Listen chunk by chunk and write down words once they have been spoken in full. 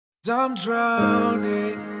I'm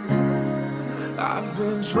drowning, I've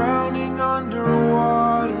been drowning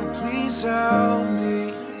underwater. Please help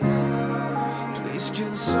me, please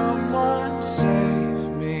can someone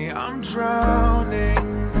save me? I'm drowning,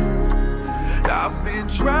 I've been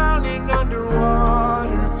drowning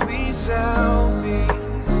underwater. Please help me,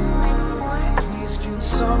 please can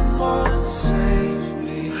someone save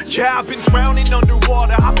me? Yeah, I've been drowning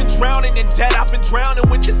underwater, I've been drowning in debt, I've been drowning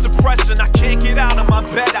with this depression. I can't get out of my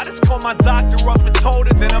bed, I just called my doctor up and told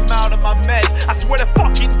her that I'm out of my meds. I swear to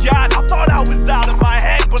fucking God, I thought I was out of my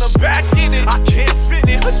head, but I'm back in it. I can't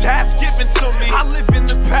finish a task given to me, I live in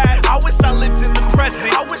the past, I wish I lived in the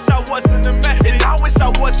present. I wish I wasn't a mess, and I wish I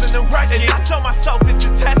wasn't a wreck. And I tell myself it's a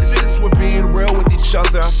test. Since we're being real with each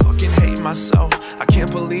other, I fucking hate myself. I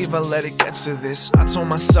can't believe I let it get to this. I told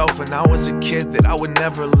myself when I was a kid that I would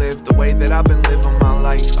never live the way that I've been living my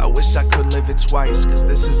life. I wish I could live it twice, cause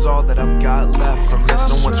this is all that I've got left from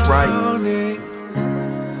missing what's right.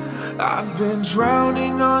 I've been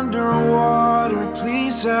drowning underwater.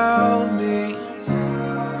 Please help me,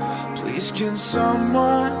 please can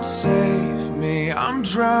someone save me? I'm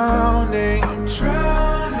drowning,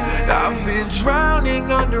 I've been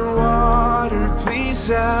drowning underwater. Please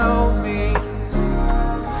help me,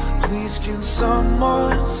 please can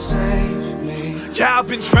someone save me? Yeah, I've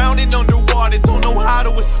been drowning underwater, don't know how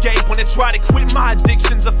to escape. When I try to quit my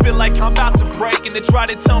addictions, I feel like I'm about to break. And they try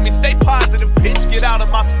to tell me, stay positive, bitch, get out of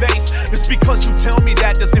my face. Just because you tell me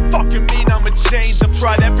that doesn't fucking mean I'ma change. I've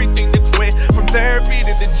tried everything to quit, from therapy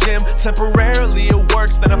to the gym. Temporarily it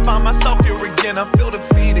works, then I find myself here again, I feel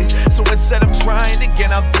defeated. So instead of trying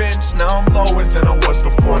again, I binge. Now I'm lower than I was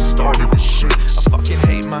before I started this shit. I fucking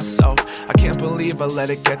hate myself, I can't believe I let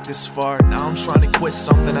it get this far. Now I'm trying to quit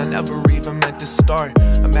something I never even meant to start.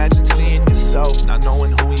 Imagine seeing yourself, not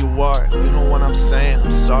knowing who you are. If you know what I'm saying,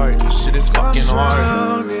 I'm sorry, this shit is fucking hard.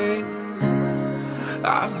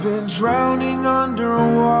 I've been drowning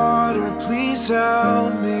underwater. Please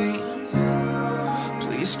help me,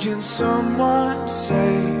 please can someone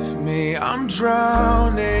save me? I'm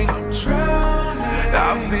drowning,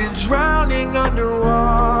 I've been drowning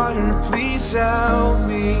underwater. Please help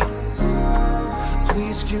me,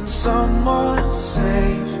 please can someone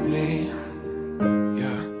save me?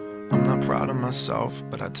 I'm not proud of myself,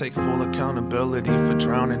 but I take full accountability for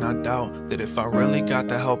drowning. I doubt that if I really got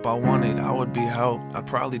the help I wanted, I would be helped. I'd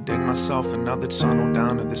probably dig myself another tunnel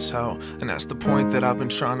down to this hell. And that's the point that I've been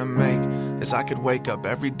trying to make, is I could wake up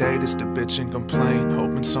every day just to bitch and complain,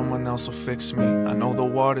 hoping someone else will fix me. I know the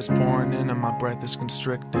water's pouring in and my breath is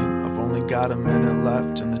constricting. I've only got a minute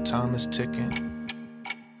left and the time is ticking.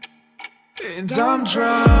 And I'm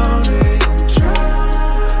drowning,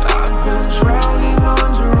 I've been drowning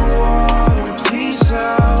under